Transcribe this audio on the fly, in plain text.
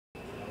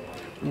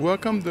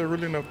welcome the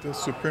ruling of the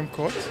Supreme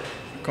Court.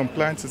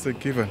 Compliance is a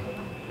given,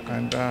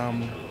 and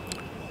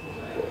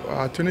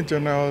our Attorney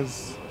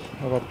Generals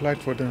have applied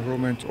for the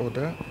enrollment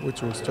order,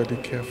 which we'll study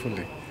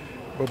carefully.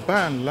 But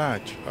by and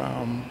large,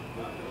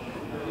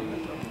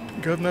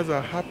 governors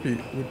are happy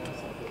with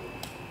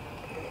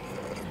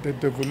the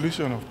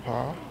devolution of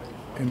power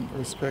in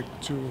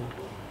respect to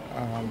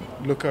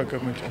local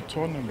government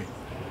autonomy.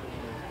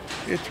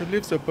 It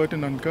relieves the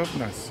burden on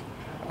governors.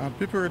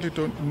 People really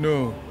don't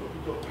know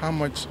how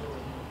much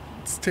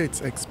states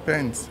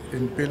expend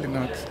in bailing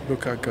out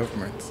local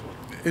governments.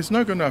 It's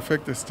not going to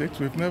affect the states.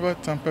 We've never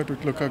tampered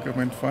with local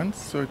government funds,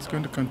 so it's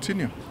going to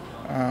continue.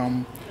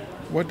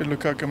 What the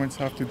local governments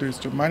have to do is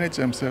to manage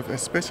themselves,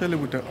 especially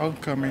with the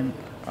upcoming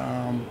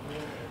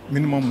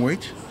minimum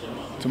wage,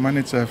 to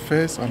manage their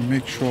affairs and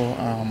make sure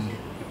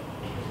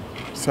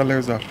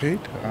salaries are paid.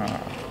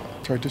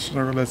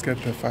 Traditional rulers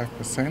get their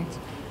 5%,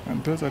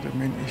 and those are the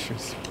main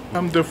issues.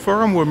 The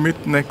forum will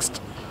meet next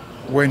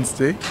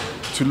Wednesday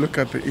to look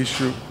at the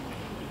issue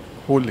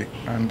wholly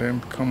and then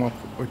come up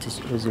with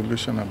a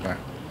resolution about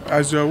it.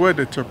 As you're aware,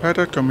 the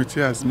tripartite committee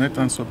has met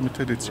and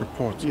submitted its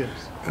report. Yes.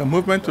 A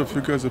movement of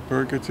figure is a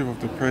prerogative of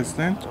the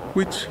president,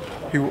 which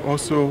he will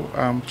also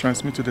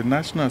transmit to the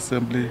National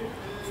Assembly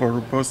for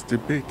robust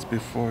debate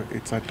before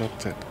it's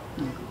adopted.